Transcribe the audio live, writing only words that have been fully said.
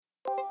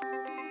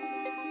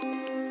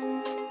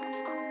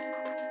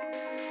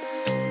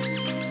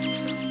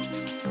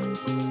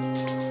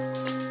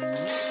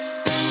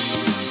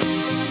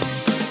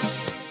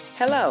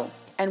Hello,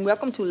 and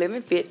welcome to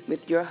Living Fit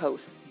with your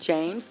hosts,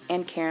 James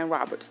and Karen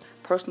Roberts,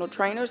 personal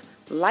trainers,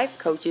 life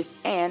coaches,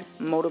 and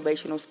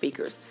motivational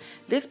speakers.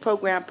 This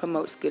program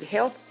promotes good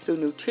health through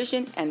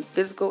nutrition and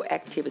physical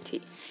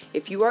activity.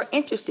 If you are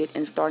interested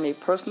in starting a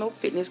personal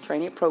fitness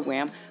training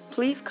program,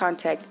 please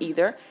contact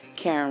either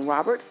Karen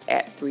Roberts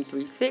at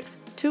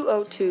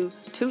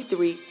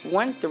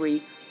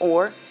 336-202-2313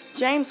 or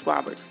James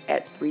Roberts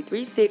at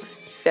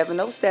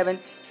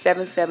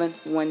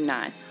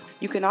 336-707-7719.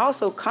 You can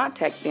also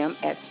contact them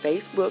at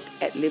Facebook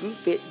at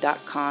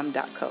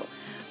livingfit.com.co.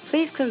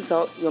 Please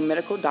consult your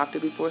medical doctor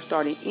before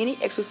starting any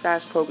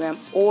exercise program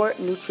or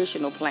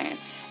nutritional plan.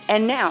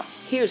 And now,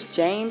 here's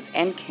James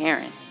and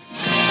Karen.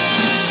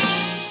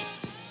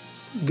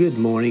 Good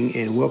morning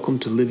and welcome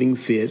to Living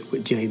Fit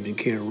with James and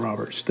Karen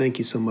Roberts. Thank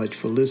you so much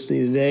for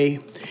listening today.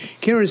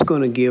 Karen's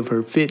going to give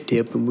her fit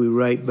tip and we'll be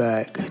right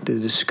back to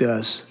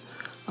discuss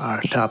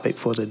our topic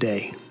for the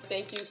day.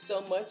 Thank you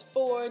so much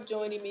for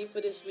joining me for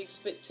this week's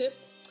Fit Tip.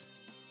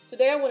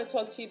 Today I want to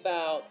talk to you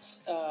about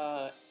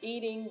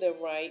eating the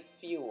right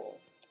fuel.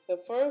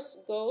 But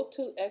first, go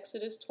to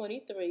Exodus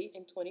 23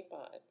 and 25.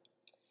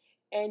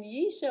 And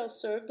ye shall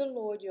serve the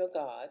Lord your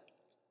God,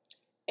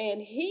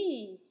 and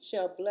he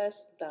shall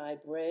bless thy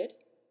bread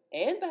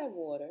and thy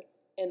water,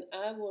 and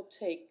I will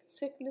take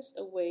sickness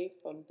away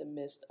from the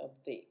midst of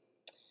thee.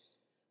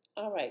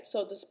 All right,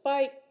 so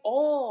despite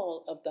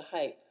all of the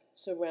hype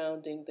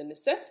surrounding the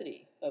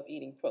necessity of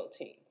eating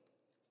protein,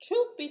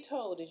 truth be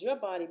told is your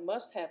body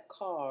must have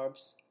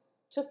carbs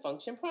to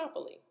function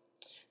properly.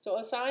 So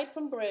aside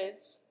from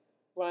breads,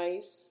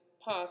 rice,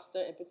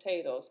 pasta, and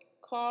potatoes,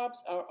 carbs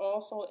are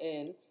also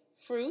in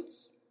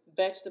fruits,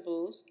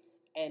 vegetables,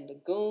 and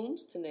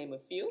legumes, to name a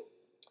few.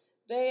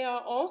 They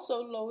are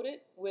also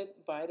loaded with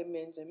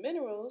vitamins and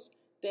minerals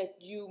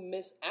that you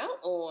miss out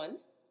on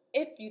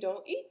if you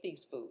don't eat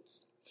these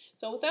foods.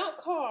 So without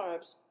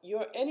carbs,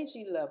 your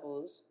energy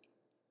levels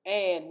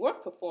and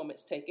work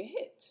performance take a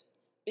hit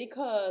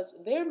because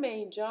their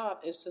main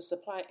job is to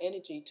supply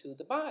energy to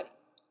the body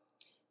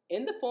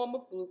in the form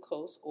of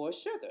glucose or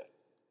sugar.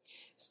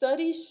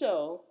 Studies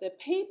show that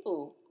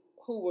people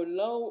who were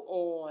low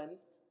on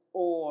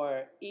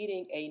or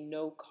eating a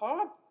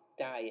no-carb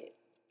diet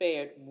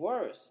fared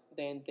worse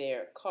than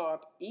their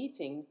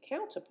carb-eating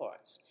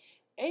counterparts.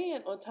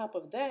 And on top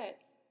of that,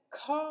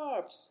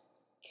 carbs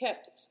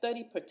kept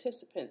study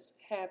participants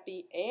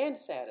happy and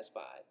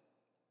satisfied.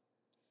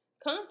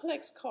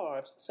 Complex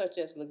carbs such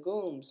as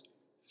legumes,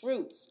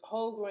 fruits,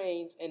 whole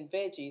grains, and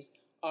veggies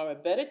are a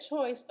better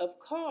choice of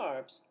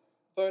carbs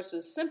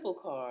versus simple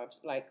carbs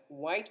like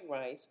white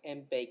rice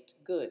and baked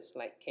goods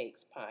like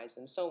cakes, pies,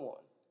 and so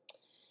on.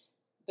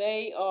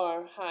 They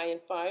are high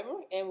in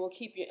fiber and will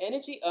keep your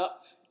energy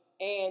up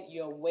and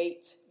your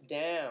weight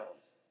down.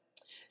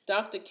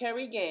 Dr.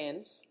 Kerry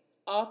Gans,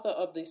 author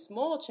of The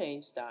Small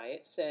Change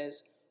Diet,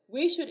 says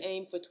we should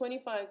aim for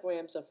 25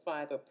 grams of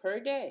fiber per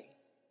day.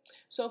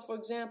 So, for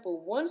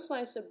example, one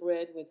slice of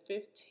bread with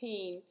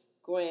 15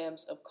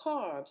 grams of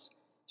carbs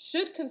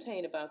should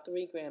contain about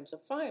 3 grams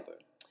of fiber.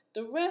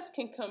 The rest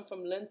can come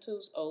from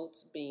lentils,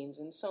 oats, beans,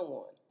 and so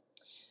on.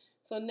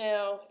 So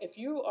now, if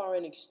you are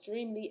an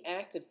extremely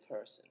active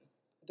person,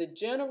 the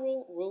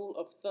general rule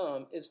of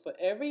thumb is for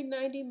every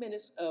 90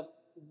 minutes of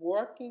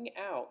working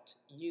out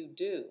you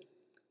do,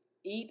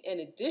 eat an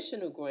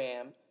additional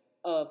gram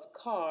of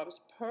carbs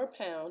per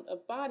pound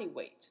of body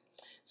weight.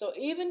 So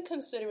even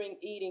considering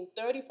eating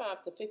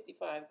 35 to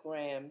 55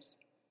 grams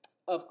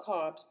of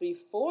carbs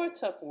before a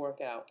tough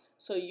workout,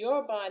 so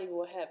your body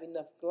will have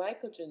enough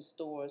glycogen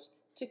stores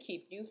to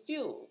keep you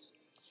fueled.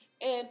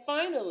 And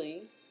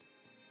finally,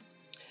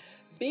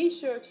 be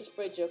sure to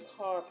spread your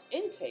carb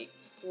intake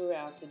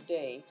throughout the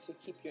day to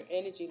keep your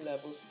energy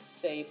levels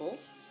stable,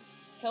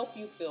 help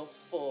you feel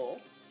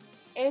full,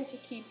 and to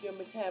keep your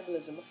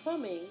metabolism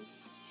humming,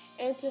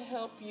 and to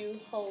help you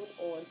hold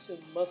on to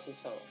muscle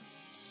tone.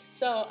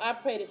 So I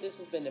pray that this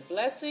has been a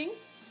blessing.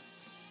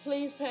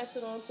 Please pass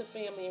it on to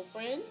family and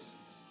friends.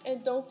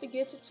 And don't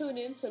forget to tune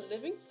in to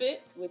Living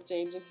Fit with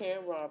James and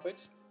Karen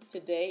Roberts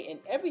today and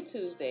every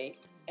Tuesday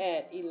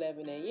at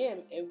 11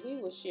 a.m. And we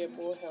will share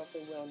more health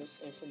and wellness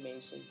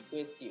information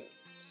with you.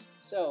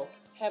 So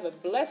have a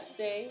blessed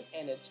day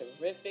and a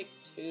terrific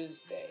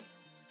Tuesday.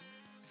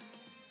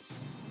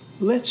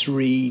 Let's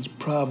read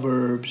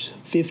Proverbs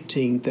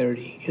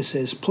 15:30. It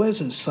says,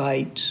 pleasant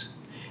sights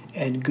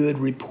and good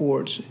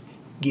reports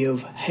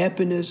give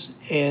happiness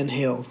and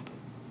health.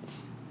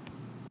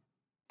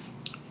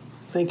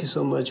 Thank you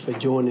so much for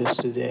joining us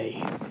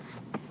today.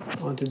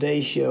 On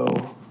today's show,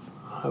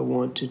 I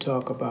want to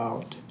talk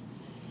about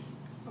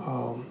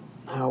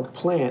how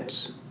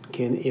plants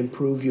can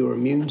improve your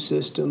immune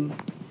system,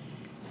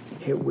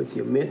 help with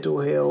your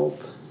mental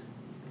health.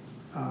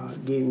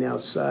 Getting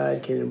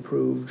outside can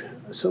improve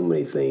so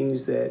many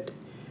things that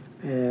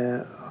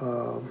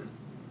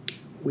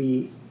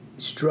we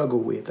struggle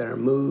with, our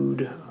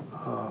mood,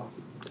 our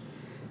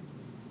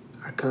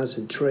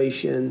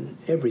concentration,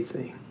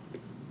 everything.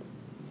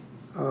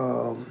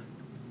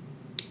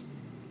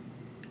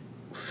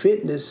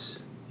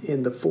 Fitness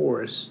in the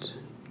forest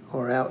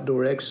or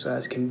outdoor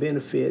exercise can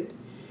benefit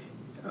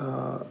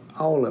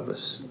all of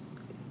us.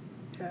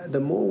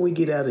 The more we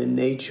get out in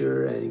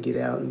nature and get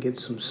out and get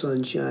some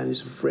sunshine and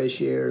some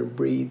fresh air and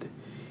breathe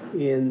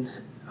in,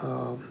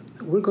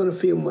 we're going to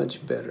feel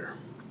much better.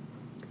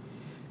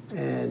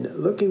 And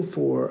looking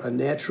for a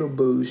natural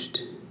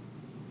boost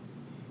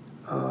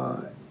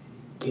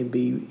can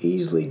be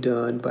easily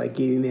done by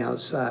getting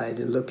outside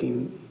and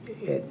looking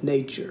at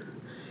nature.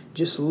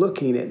 Just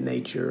looking at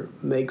nature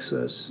makes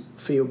us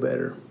feel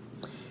better.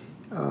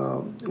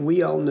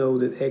 We all know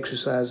that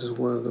exercise is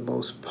one of the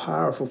most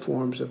powerful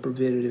forms of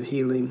preventative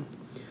healing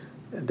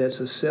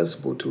that's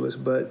accessible to us,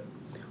 but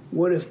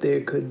what if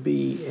there could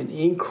be an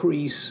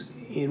increase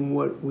in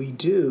what we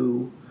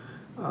do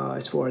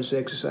as far as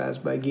exercise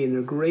by getting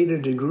a greater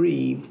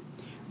degree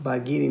by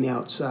getting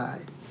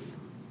outside?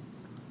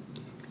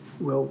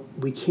 Well,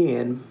 we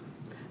can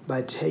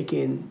by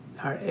taking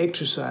our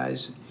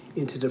exercise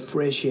into the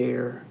fresh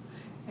air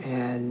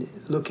and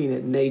looking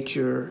at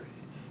nature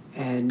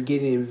and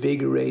getting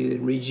invigorated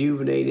and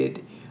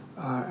rejuvenated,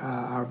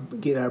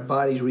 get our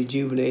bodies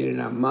rejuvenated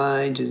and our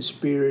minds and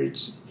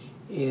spirits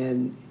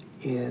in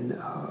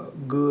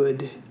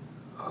good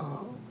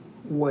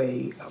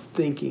way of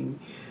thinking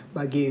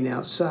by getting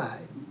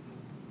outside.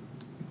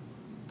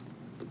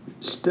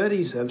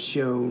 Studies have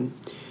shown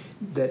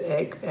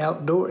that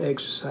outdoor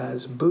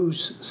exercise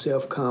boosts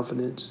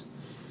self-confidence,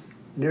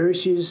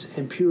 nourishes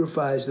and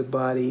purifies the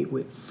body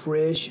with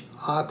fresh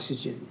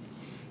oxygen,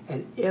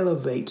 and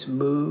elevates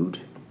mood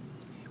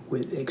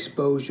with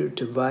exposure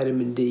to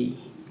vitamin D,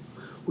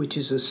 which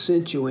is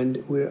essential,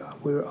 and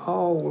we're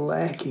all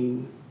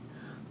lacking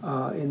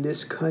in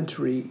this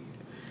country.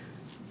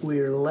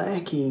 We're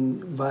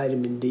lacking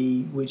vitamin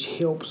D, which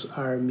helps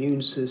our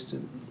immune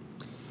system,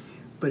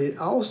 but it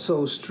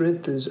also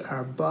strengthens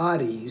our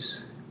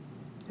bodies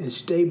and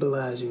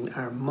stabilizing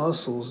our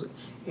muscles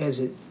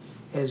as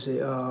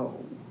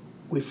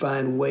we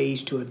find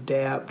ways to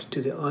adapt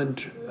to the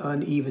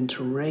uneven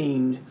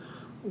terrain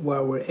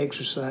while we're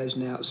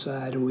exercising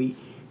outside, and we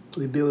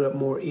build up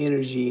more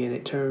energy, and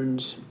it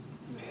turns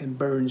and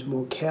burns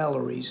more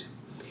calories,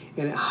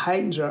 and it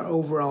heightens our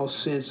overall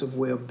sense of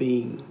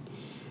well-being.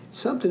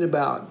 Something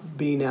about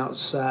being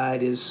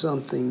outside is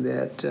something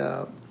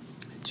that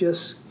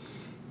just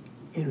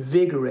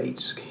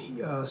invigorates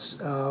us.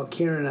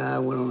 Karen and I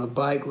went on a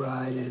bike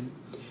ride, and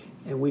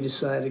we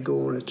decided to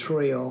go on a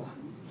trail.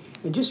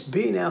 And just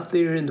being out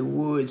there in the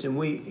woods, and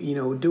we,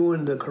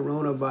 during the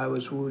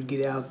coronavirus, we would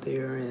get out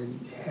there and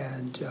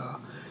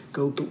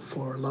go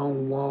for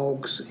long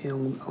walks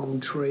on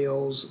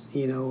trails,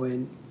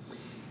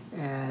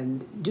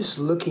 and just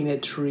looking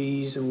at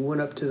trees, and we went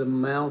up to the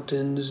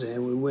mountains,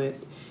 and we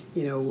went,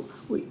 when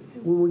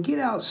we get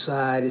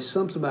outside, it's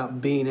something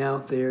about being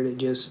out there that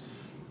just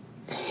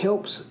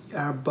helps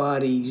our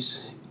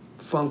bodies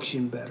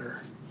function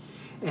better.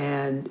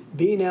 And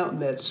being out in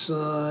that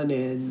sun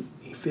and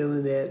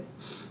feeling that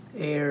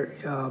air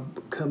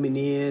coming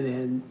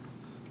in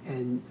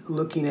and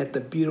looking at the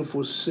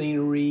beautiful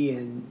scenery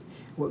and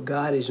what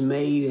God has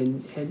made,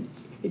 and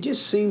it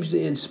just seems to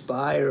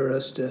inspire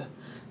us to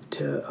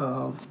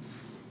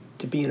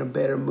be in a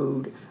better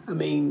mood. I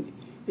mean,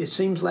 it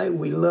seems like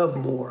we love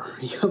more.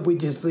 We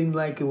just seem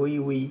like we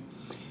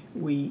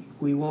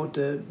want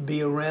to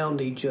be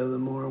around each other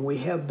more, and we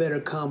have better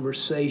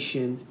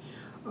conversation.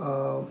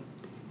 A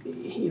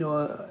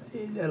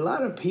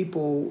lot of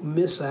people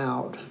miss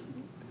out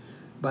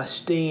by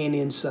staying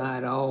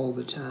inside all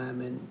the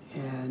time,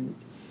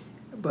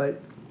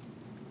 but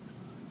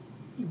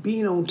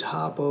being on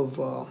top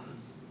of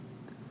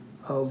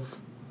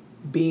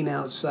being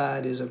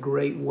outside is a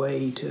great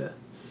way to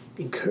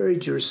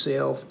encourage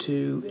yourself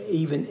to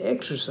even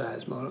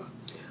exercise more.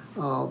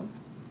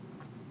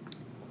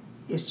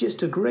 It's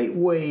just a great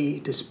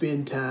way to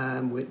spend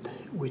time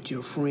with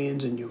your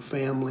friends and your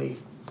family,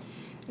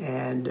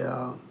 and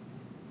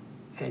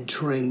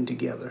train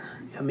together.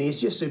 I mean, it's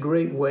just a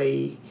great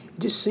way. It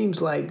just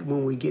seems like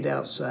when we get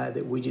outside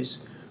that we just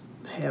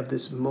have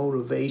this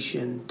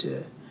motivation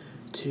to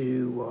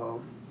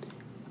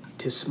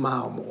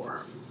smile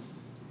more.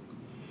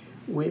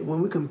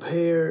 When we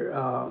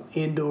compare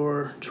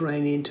indoor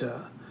training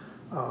to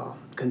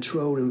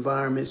controlled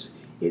environments,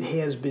 it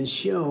has been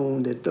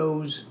shown that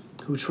those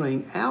who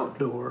train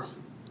outdoor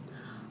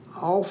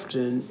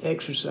often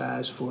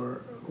exercise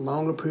for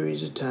longer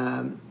periods of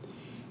time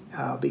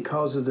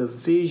because of the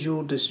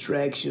visual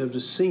distraction of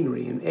the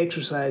scenery. And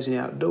exercising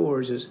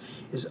outdoors is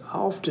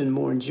often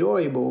more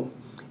enjoyable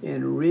and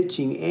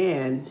enriching,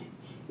 and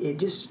it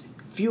just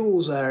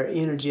fuels our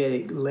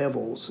energetic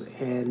levels,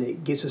 and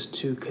it gets us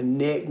to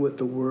connect with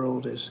the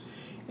world as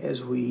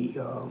we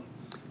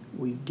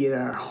get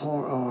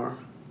our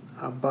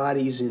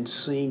bodies in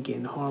sync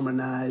and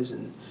harmonize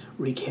and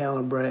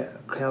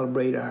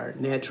recalibrate our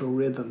natural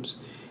rhythms.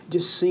 It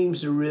just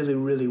seems to really,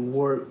 really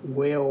work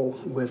well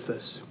with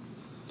us.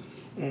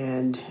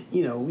 And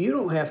you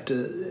don't have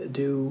to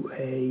do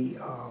a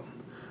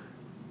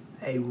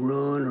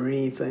run or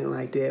anything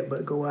like that,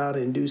 but go out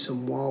and do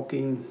some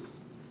walking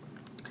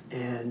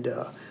And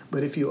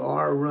but if you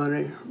are a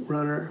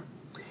runner,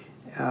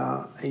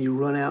 and you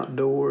run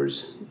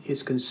outdoors,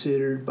 it's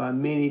considered by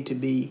many to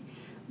be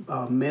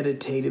a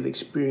meditative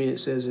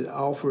experience, as it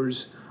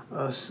offers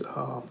us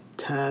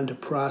time to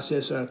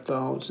process our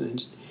thoughts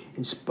and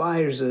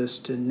inspires us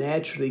to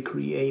naturally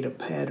create a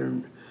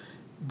pattern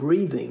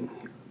breathing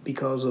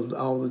because of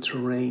all the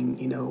terrain,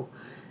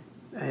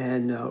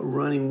 and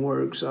running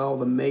works all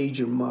the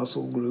major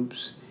muscle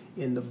groups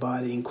in the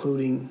body,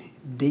 including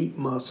deep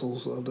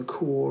muscles of the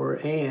core,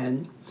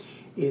 and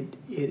it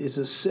is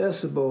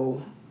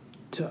accessible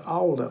to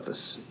all of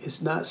us.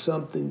 It's not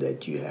something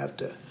that you have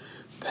to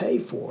pay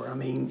for. I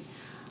mean,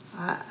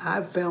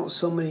 I've found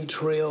so many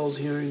trails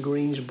here in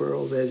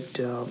Greensboro that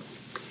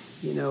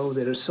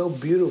that are so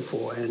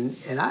beautiful, and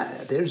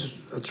there's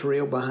a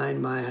trail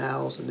behind my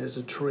house, and there's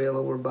a trail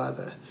over by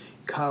the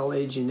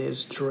college, and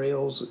there's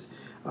trails.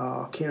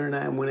 Karen and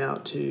I went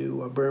out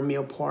to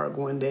Burmill Park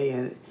one day,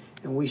 and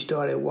we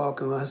started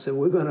walking. I said,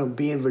 we're going to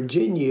be in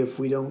Virginia if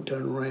we don't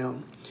turn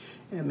around.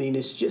 I mean,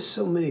 it's just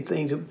so many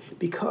things,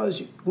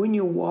 because when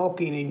you're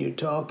walking and you're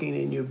talking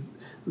and you're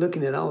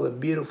looking at all the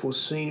beautiful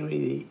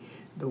scenery,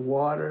 the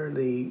water,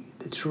 the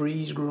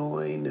trees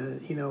growing,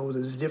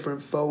 the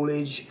different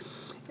foliage,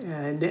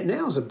 and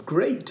now's a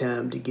great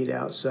time to get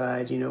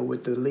outside,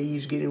 with the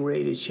leaves getting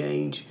ready to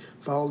change.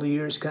 Fall of the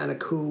year is kind of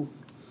cool.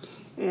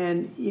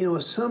 And,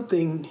 it's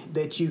something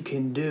that you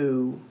can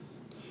do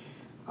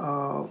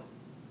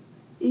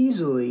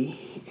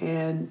easily,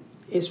 and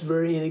it's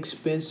very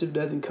inexpensive,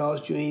 doesn't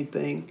cost you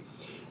anything.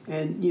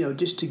 And,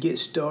 just to get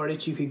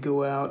started, you could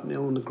go out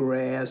on the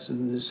grass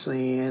and the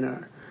sand,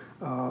 or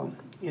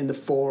in the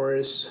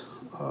forest,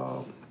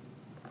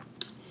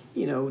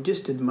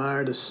 just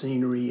admire the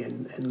scenery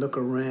and look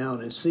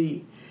around and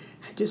see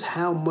just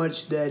how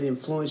much that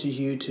influences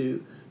you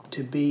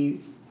to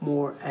be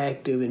more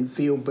active and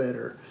feel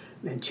better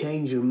and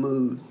change your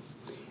mood.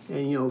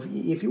 And,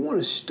 if you want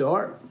to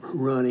start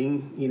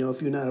running,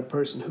 if you're not a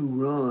person who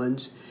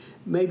runs,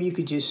 maybe you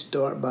could just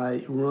start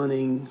by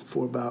running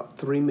for about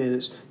 3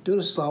 minutes, doing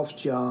a soft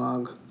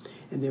jog,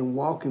 and then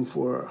walking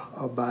for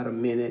about a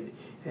minute,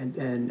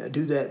 and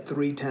do that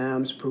 3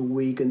 times per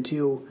week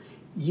until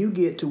you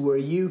get to where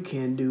you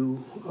can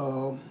do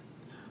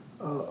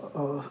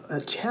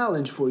a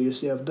challenge for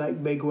yourself, like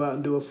maybe go out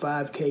and do a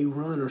 5K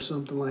run or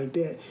something like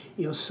that.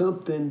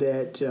 Something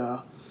that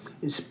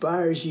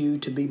inspires you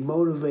to be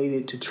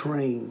motivated to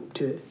train,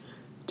 to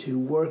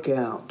work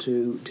out,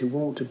 to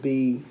want to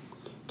be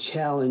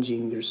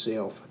challenging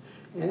yourself.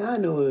 And I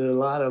know that a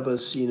lot of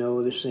us,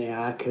 they're saying,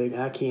 I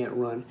can't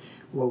run.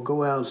 Well,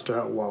 go out and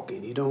start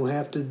walking. You don't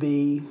have to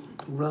be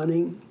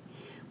running,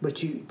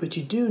 but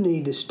you do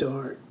need to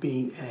start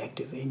being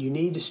active, and you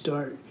need to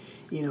start,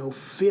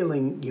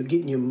 feeling you're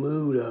getting your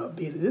mood up.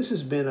 This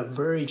has been a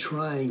very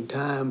trying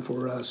time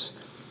for us,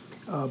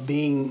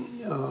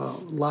 being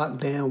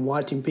locked down,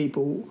 watching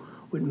people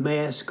with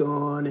masks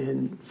on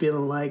and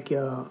feeling like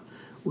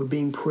we're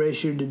being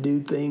pressured to do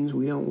things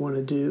we don't want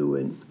to do,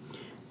 and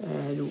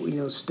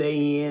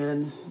stay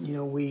in.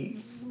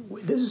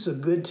 This is a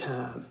good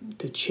time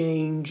to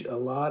change a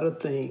lot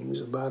of things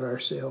about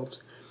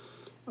ourselves.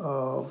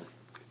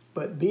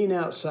 But being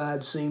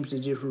outside seems to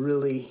just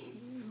really,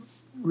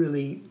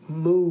 really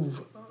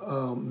move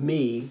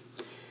me.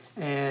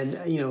 And,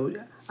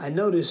 I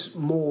notice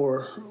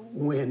more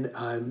when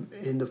I'm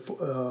in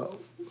the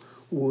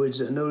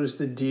woods. I notice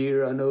the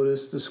deer, I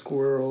notice the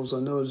squirrels, I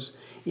notice,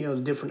 the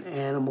different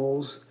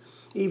animals,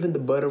 even the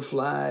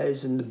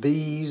butterflies and the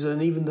bees,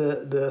 and even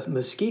the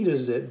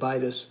mosquitoes that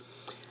bite us.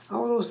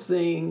 All those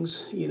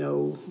things,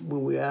 when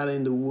we're out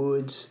in the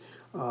woods,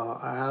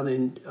 out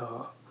in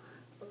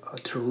a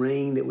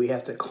terrain that we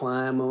have to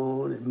climb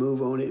on and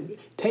move on, it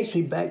takes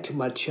me back to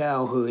my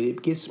childhood.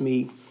 It gets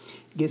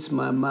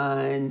my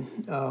mind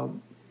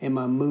and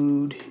my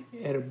mood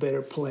at a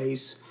better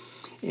place.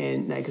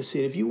 And like I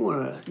said, if you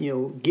want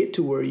to, get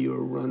to where you're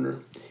a runner,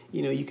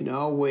 you can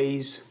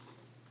always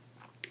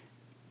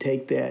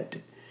take that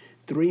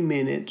 3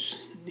 minutes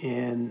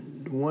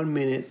and 1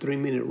 minute, 3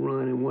 minute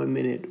run and 1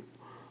 minute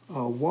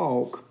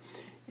walk,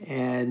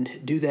 and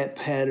do that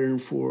pattern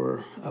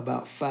for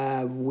about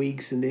 5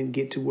 weeks, and then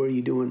get to where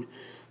you're doing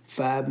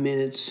 5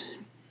 minutes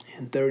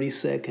and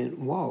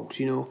 30-second walks,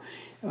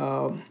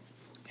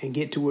 and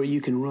get to where you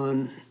can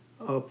run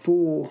a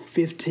full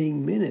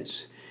 15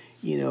 minutes.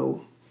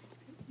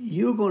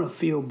 You're going to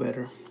feel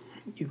better.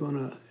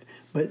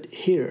 But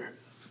here,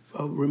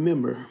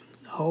 remember,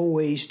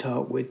 always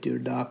talk with your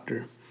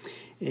doctor.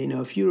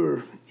 If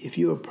you're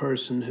a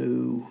person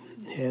who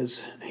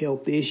has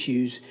health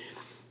issues,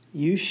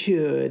 you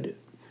should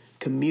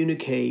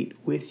communicate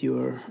with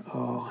your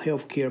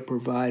healthcare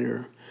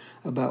provider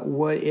about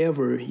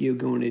whatever you're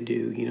going to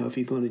do. If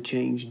you're going to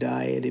change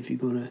diet, if you're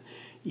going to,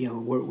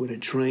 work with a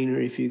trainer,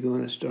 if you're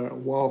going to start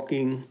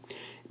walking,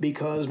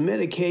 because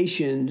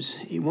medications,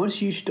 once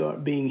you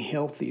start being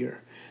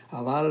healthier, a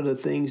lot of the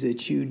things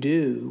that you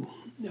do,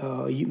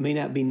 you may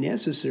not be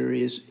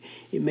necessary.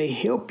 It may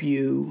help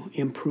you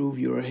improve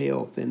your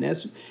health, and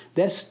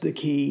that's the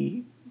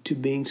key to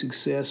being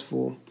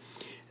successful.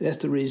 That's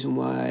the reason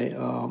why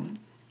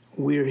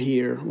we're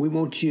here. We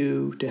want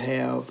you to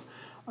have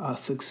a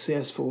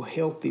successful,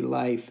 healthy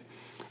life,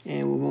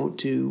 and we want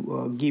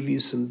to give you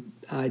some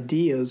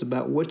ideas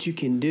about what you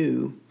can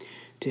do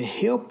to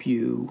help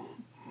you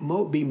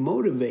be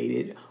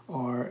motivated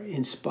or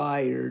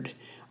inspired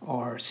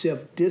or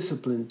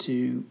self-disciplined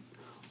to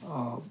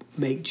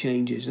make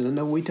changes. And I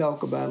know we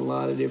talk about a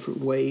lot of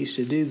different ways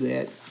to do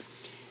that.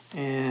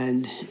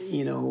 And,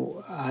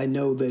 I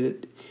know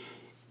that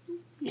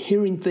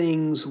hearing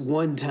things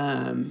one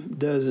time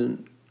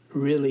doesn't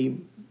really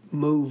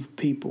move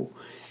people.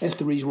 That's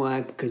the reason why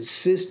I'm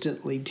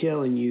consistently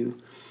telling you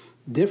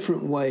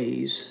different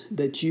ways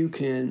that you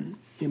can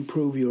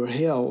improve your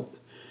health,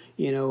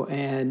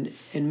 and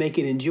make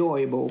it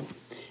enjoyable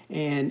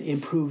and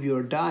improve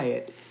your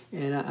diet.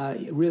 And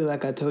I really,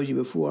 like I told you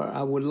before,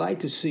 I would like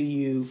to see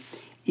you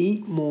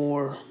eat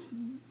more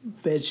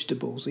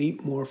vegetables,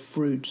 eat more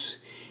fruits,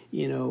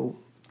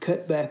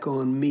 cut back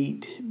on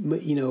meat.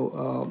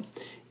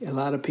 A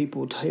lot of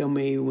people tell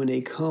me when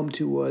they come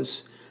to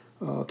us,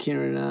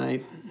 Karen and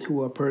I,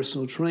 who are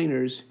personal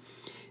trainers,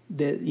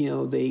 that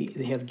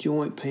they have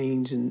joint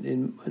pains,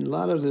 and a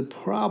lot of the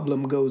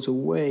problem goes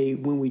away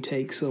when we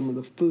take some of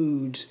the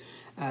foods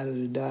out of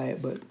the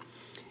diet. But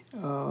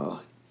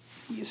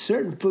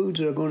certain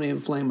foods are going to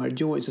inflame our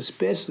joints,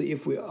 especially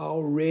if we're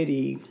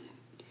already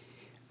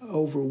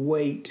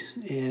overweight,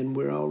 and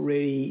we're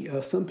already,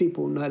 some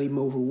people are not even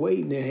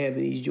overweight and they're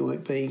having these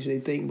joint pains. They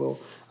think, well,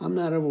 I'm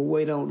not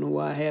overweight, I don't know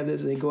why I have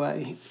this, and they go out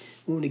and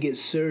want to get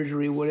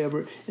surgery or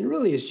whatever, and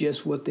really it's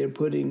just what they're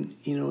putting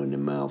in their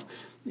mouth.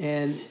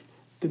 And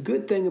the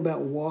good thing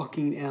about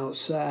walking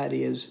outside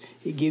is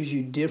it gives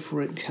you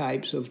different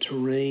types of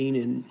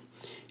terrain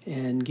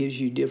and gives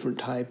you different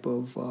type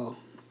of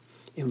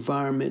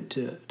environment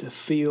to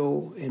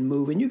feel and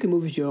move, and you can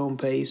move at your own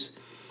pace.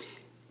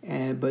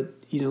 But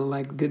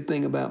like the good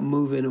thing about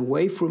moving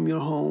away from your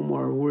home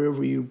or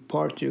wherever you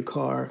parked your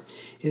car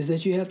is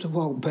that you have to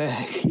walk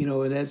back,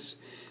 and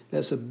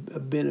that's a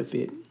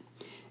benefit.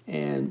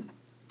 And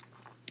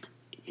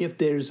if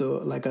there's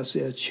like I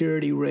said, a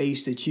charity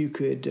race that you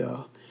could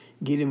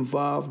get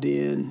involved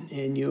in,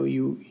 and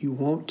you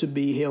want to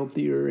be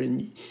healthier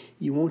and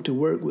you want to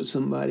work with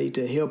somebody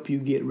to help you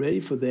get ready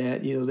for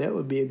that, that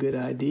would be a good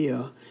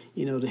idea,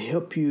 to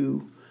help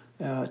you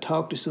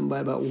talk to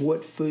somebody about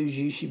what foods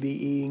you should be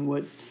eating,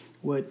 what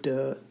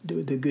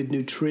the good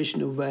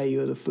nutritional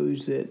value of the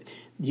foods that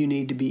you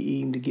need to be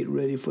eating to get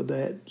ready for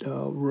that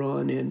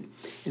run,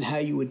 and how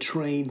you would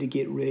train to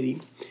get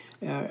ready,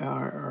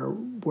 or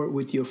work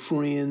with your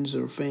friends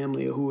or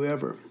family or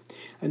whoever.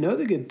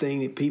 Another good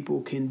thing that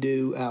people can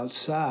do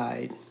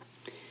outside,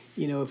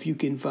 if you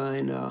can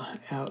find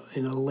out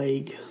in a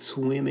lake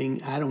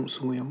swimming. I don't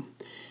swim.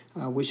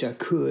 I wish I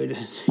could,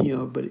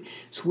 but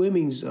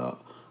swimming's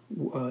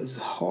is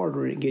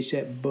harder. It gets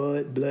that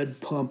blood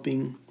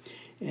pumping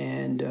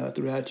and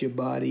throughout your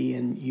body,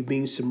 and you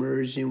being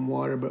submerged in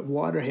water. But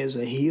water has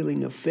a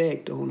healing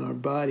effect on our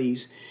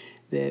bodies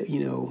that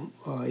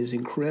is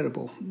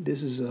incredible.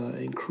 This is an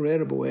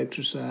incredible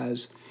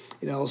exercise.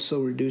 It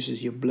also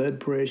reduces your blood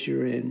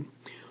pressure and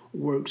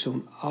works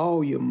on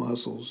all your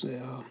muscles,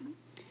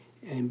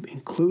 and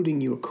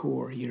including your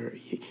core,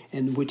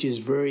 and which is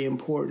very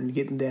important,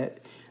 getting that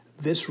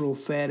visceral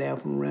fat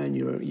out from around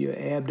your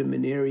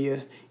abdomen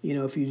area.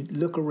 If you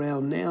look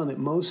around now, that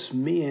most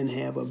men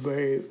have a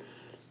very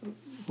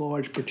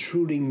large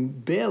protruding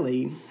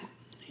belly,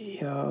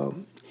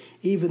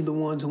 even the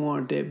ones who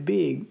aren't that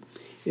big,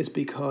 it's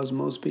because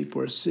most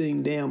people are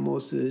sitting down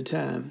most of the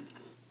time.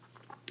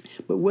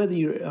 But whether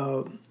you're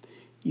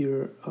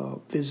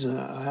visiting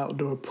an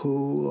outdoor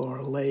pool or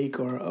a lake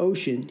or an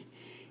ocean,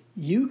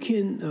 you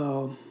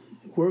can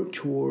work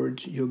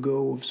towards your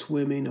goal of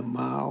swimming a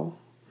mile,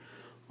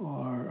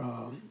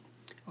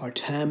 or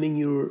timing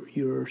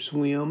your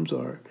swims,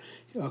 or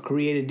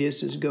create a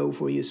distance goal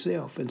for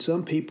yourself. And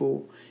some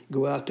people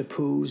go out to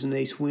pools and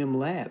they swim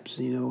laps,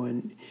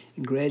 and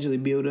gradually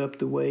build up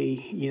the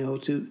way,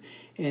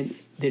 and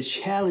they're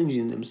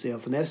challenging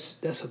themselves. And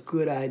that's a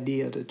good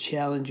idea, to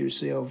challenge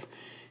yourself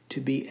to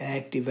be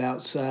active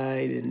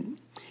outside, and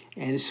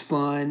it's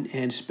fun,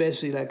 and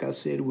especially, like I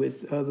said,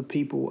 with other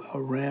people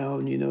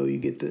around, you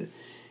get to,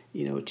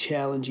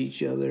 challenge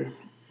each other,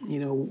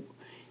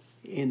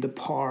 in the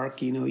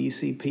park, you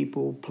see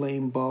people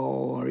playing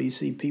ball, or you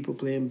see people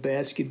playing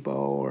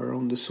basketball, or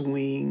on the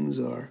swings,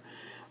 or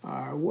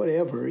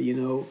whatever,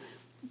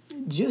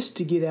 just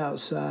to get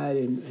outside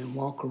and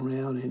walk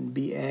around and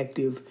be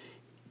active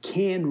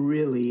can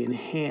really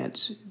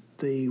enhance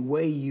the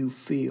way you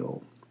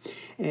feel.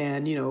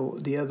 And,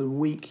 the other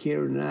week,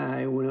 Karen and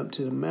I went up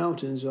to the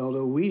mountains.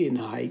 Although we didn't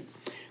hike,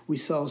 we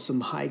saw some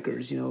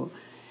hikers,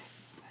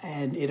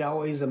 and it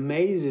always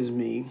amazes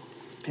me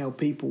how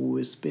people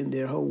would spend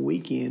their whole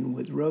weekend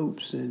with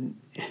ropes and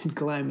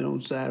climbing on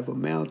the side of a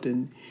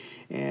mountain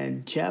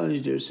and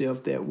challenge themselves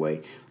that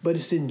way. But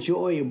it's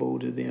enjoyable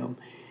to them.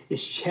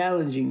 It's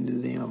challenging to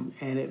them,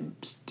 and it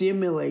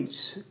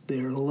stimulates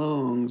their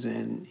lungs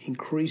and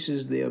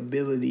increases their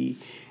ability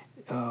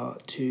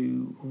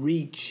to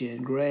reach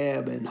and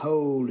grab and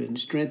hold and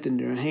strengthen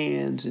their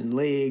hands and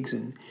legs.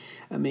 And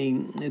I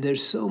mean,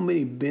 there's so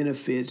many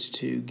benefits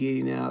to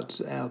getting out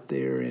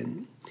there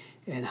and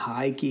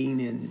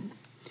hiking, and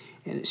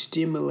it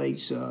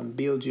stimulates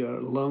builds your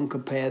lung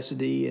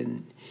capacity,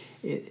 and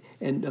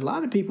a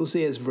lot of people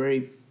say it's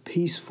very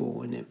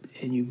peaceful, and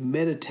you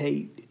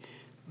meditate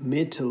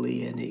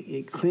mentally, and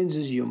it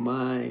cleanses your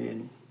mind.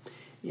 And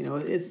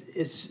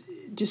it's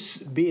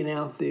just being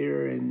out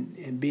there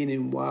and being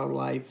in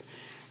wildlife.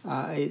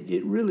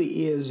 It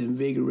really is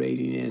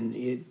invigorating, and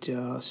it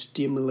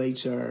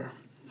stimulates our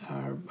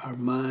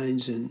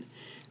minds and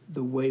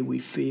the way we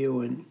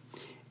feel. And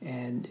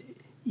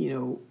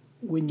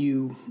when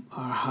you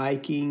are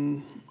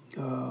hiking,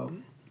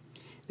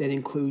 that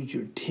includes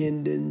your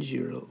tendons,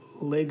 your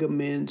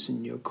ligaments,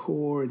 and your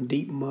core and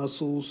deep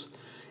muscles,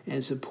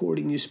 and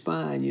supporting your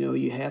spine.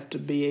 You have to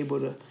be able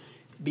to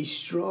be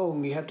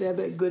strong. You have to have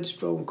that good,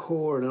 strong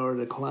core in order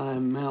to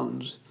climb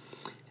mountains.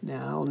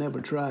 Now, I'll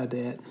never try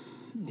that.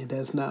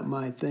 That's not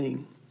my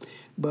thing.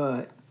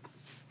 But,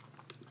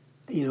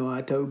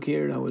 I told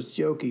Karen I was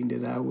joking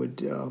that I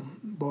would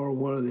borrow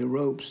one of the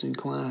ropes and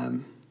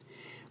climb.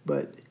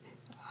 But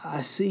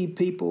I see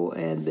people,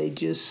 and they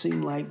just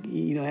seem like,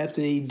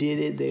 after they did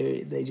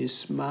it, they just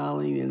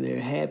smiling and they're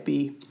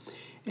happy.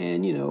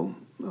 And,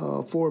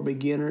 for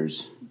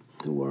beginners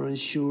who are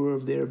unsure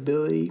of their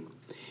ability,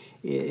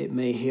 it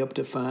may help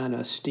to find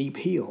a steep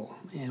hill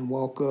and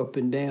walk up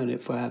and down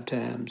it 5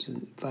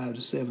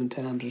 to 7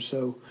 times or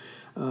so,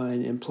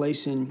 and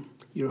placing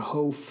your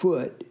whole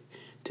foot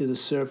to the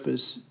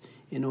surface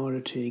in order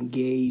to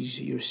engage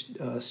your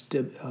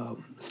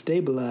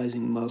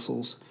stabilizing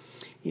muscles.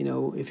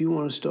 If you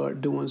want to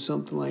start doing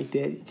something like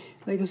that,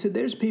 like I said,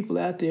 there's people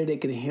out there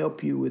that can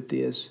help you with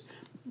this,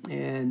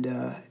 and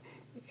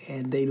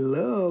they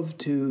love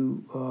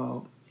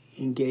to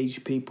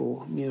engage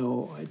people. I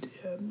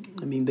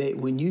mean,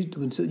 when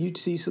you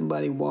see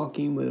somebody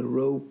walking with a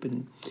rope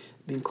and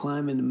been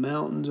climbing the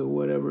mountains or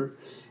whatever,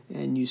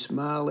 and you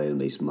smile at them,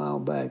 they smile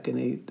back,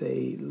 and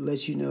they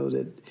let you know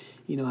that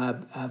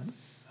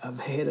I've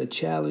had a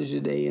challenge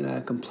today and I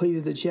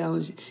completed the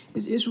challenge.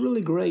 It's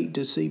really great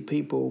to see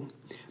people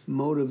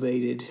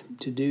motivated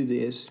to do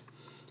this,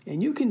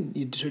 and you can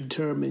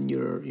determine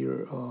your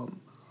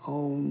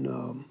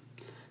own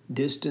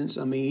distance.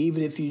 I mean,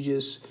 even if you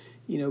just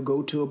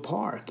go to a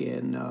park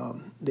and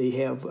they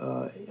have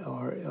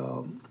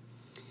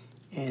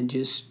and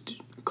just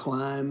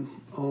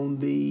climb on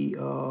the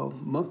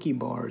monkey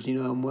bars. I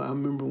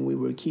remember when we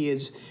were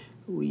kids,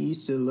 we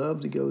used to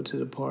love to go to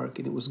the park,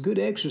 and it was good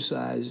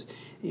exercise.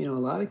 A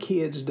lot of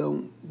kids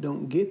don't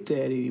get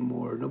that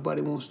anymore.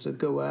 Nobody wants to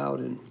go out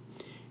and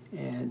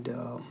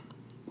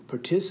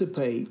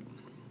participate.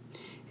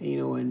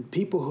 And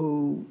people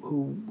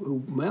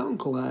who mountain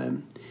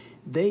climb,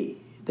 they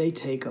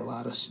take a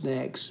lot of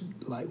snacks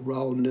like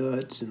raw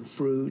nuts and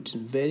fruits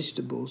and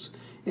vegetables,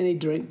 and they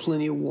drink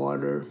plenty of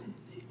water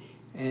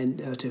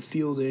and to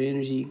fuel their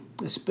energy,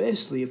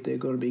 especially if they're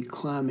going to be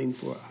climbing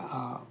for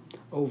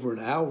over an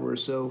hour or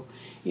so.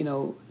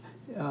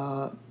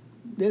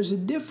 There's a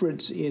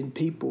difference in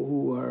people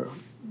who are,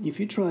 if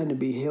you're trying to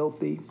be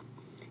healthy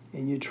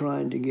and you're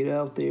trying to get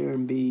out there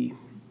and be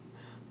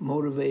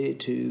motivated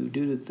to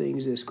do the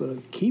things that's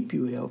going to keep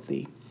you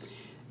healthy,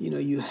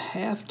 you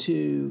have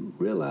to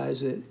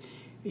realize that,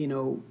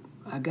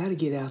 I got to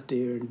get out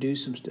there and do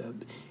some stuff.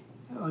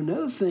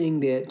 Another thing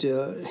that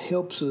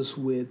helps us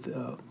with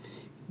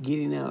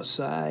getting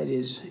outside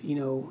is,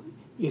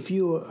 if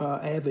you're an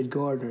avid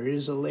gardener,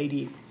 there's a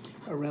lady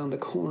around the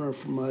corner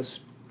from us.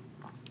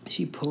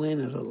 She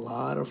planted a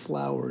lot of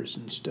flowers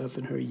and stuff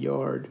in her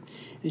yard,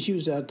 and she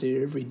was out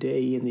there every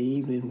day in the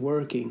evening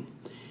working,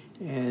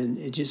 and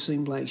it just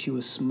seemed like she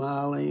was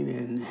smiling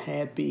and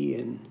happy,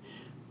 and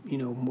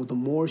the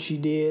more she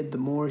did, the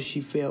more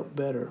she felt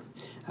better.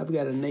 I've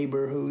got a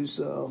neighbor who's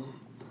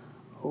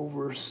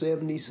over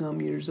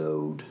 70-some years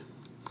old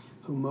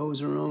who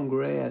mows her own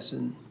grass,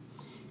 and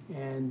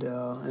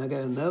I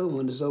got another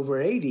one that's over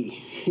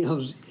 80,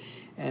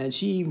 and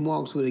she even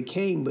walks with a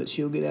cane, but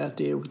she'll get out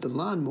there with the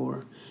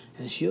lawnmower,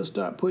 and she'll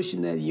start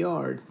pushing that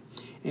yard,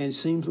 and it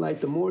seems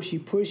like the more she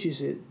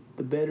pushes it,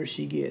 the better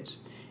she gets.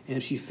 And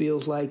if she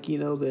feels like,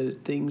 that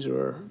things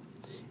are,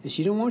 and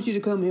she don't want you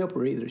to come help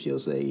her either. She'll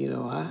say,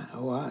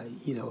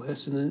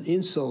 that's an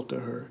insult to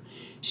her.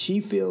 She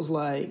feels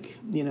like,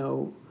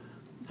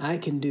 I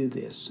can do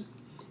this.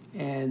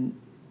 And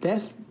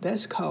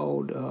that's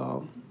called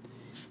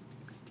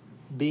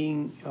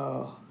being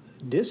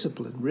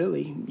disciplined,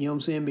 really. You know what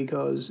I'm saying?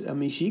 Because,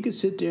 she could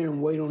sit there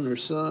and wait on her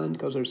son,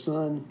 because her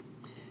son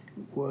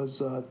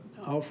was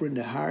offering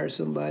to hire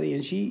somebody,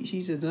 and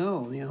she said,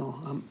 no,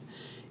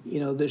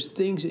 there's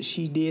things that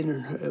she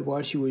did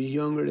while she was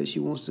younger that she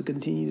wants to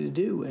continue to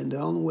do, and the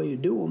only way to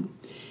do them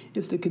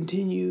is to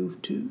continue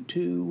to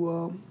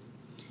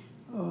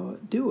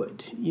do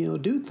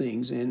it, do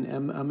things.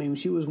 And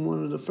she was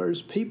one of the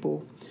first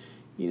people,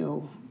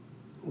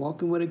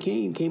 walking with a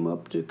cane, came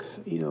up to,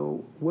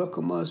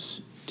 welcome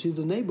us to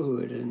the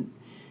neighborhood,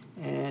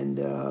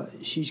 And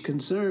she's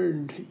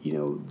concerned,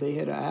 they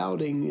had an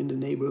outing in the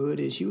neighborhood,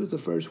 and she was the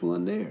first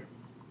one there.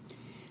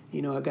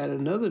 I got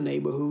another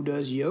neighbor who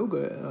does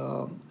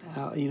yoga,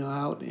 out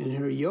in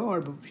her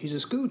yard. But she's a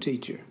school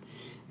teacher,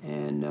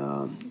 and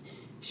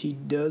she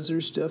does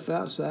her stuff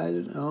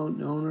outside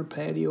on her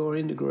patio or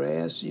in the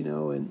grass,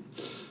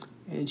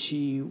 and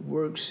she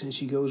works and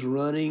she goes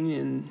running,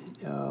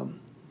 and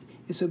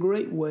it's a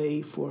great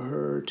way for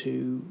her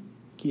to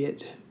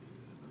get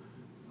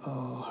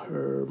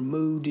her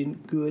mood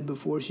good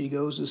before she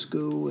goes to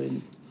school,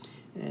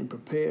 and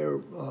prepare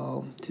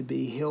to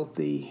be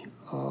healthy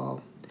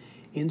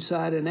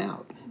inside and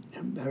out.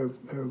 Her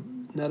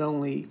not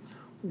only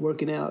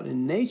working out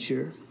in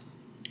nature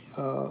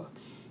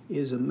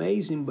is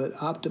amazing, but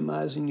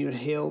optimizing your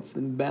health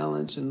and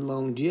balance and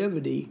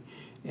longevity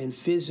and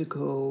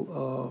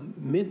physical,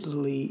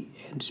 mentally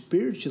and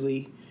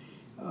spiritually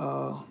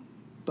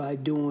by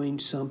doing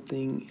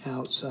something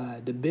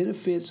outside. The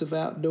benefits of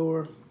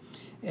outdoor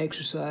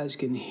exercise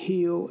can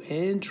heal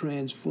and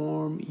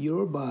transform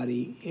your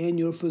body and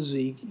your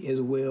physique, as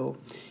well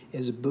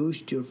as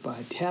boost your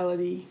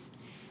vitality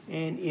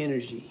and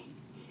energy.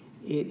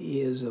 It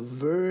is a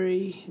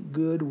very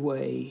good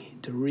way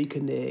to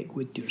reconnect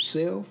with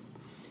yourself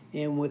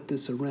and with the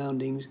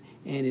surroundings,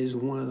 and is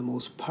one of the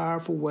most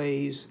powerful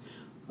ways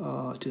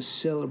to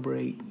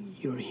celebrate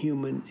your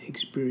human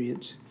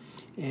experience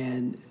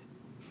and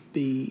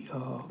be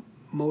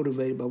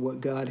motivated by what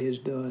God has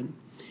done.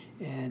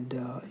 And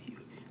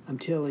I'm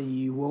telling you,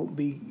 you won't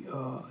be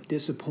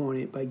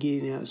disappointed by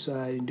getting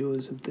outside and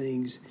doing some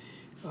things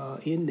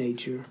in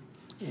nature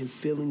and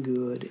feeling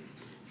good.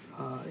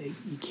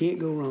 You can't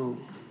go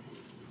wrong.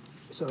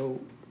 So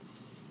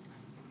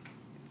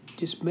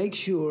just make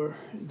sure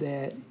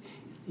that,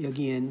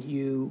 again,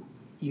 you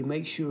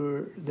make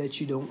sure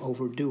that you don't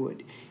overdo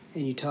it,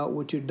 and you talk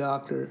with your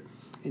doctor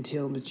and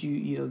tell them that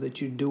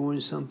that you're doing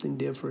something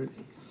different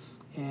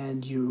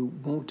and you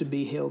want to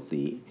be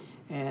healthy.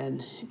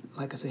 And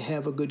like I say,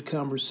 have a good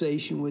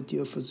conversation with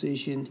your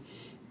physician,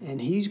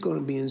 and he's going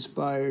to be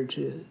inspired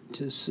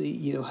to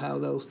see how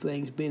those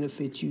things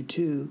benefit you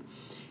too.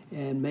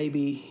 And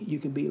maybe you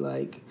can be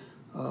like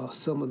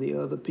some of the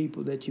other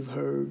people that you've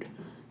heard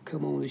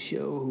come on the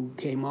show who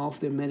came off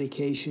their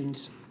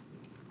medications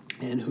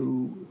and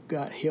who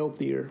got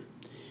healthier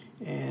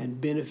and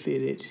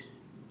benefited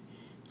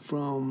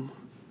from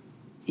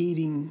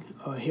eating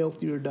a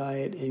healthier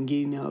diet and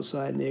getting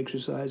outside and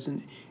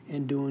exercising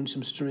and doing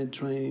some strength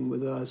training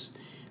with us,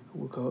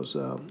 because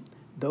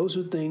those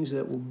are things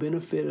that will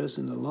benefit us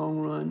in the long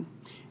run.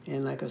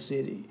 And like I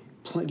said,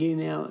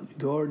 getting out,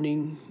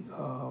 gardening,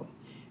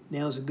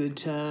 now's a good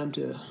time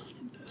to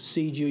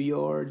seed your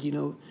yard,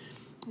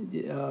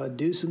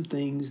 do some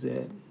things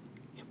that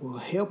will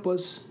help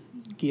us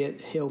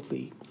get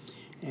healthy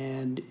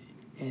and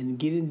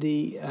getting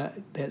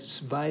that's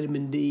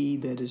vitamin D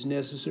that is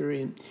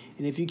necessary. And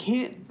if you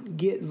can't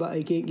get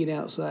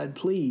outside,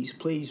 please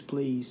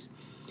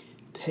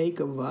take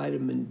a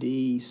vitamin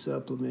D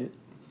supplement.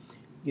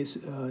 Get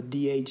a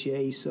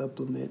DHA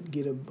supplement.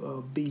 Get a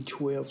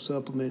B12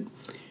 supplement.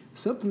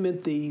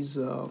 Supplement these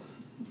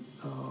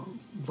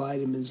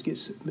vitamins.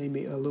 Get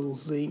maybe a little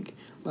zinc.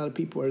 A lot of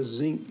people are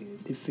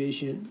zinc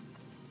deficient.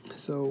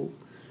 So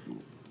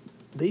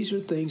these are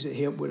things that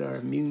help with our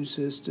immune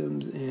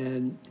systems,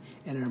 and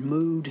our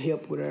mood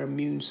help with our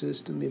immune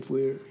system. If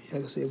we're,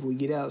 like I said, if we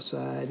get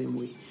outside and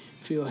we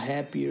feel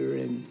happier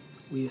and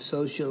we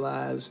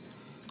socialize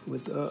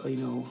with,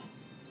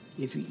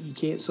 if you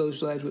can't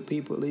socialize with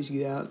people, at least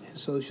get out and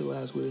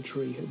socialize with a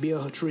tree. Be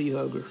a tree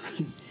hugger.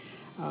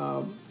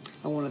 I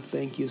want to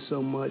thank you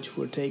so much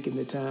for taking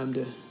the time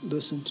to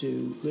listen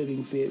to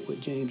Living Fit with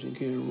James and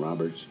Karen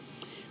Roberts.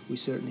 We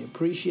certainly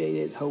appreciate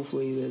it.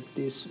 Hopefully that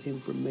this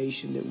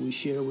information that we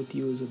share with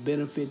you is a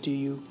benefit to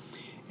you,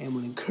 and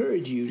will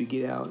encourage you to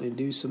get out and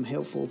do some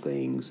healthy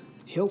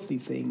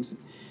things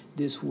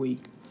this week.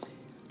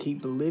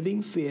 Keep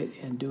living fit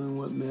and doing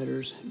what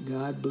matters.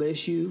 God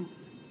bless you.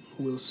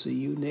 We'll see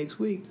you next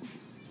week.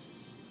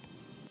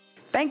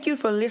 Thank you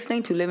for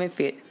listening to Living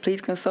Fit.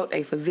 Please consult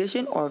a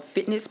physician or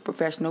fitness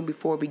professional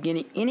before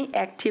beginning any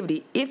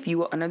activity if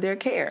you are under their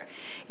care.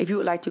 If you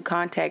would like to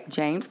contact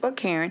James or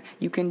Karen,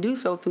 you can do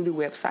so through the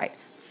website,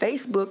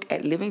 Facebook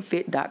at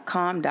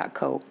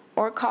livingfit.com.co,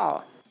 or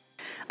call.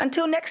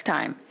 Until next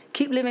time,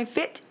 keep living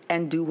fit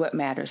and do what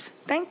matters.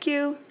 Thank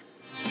you.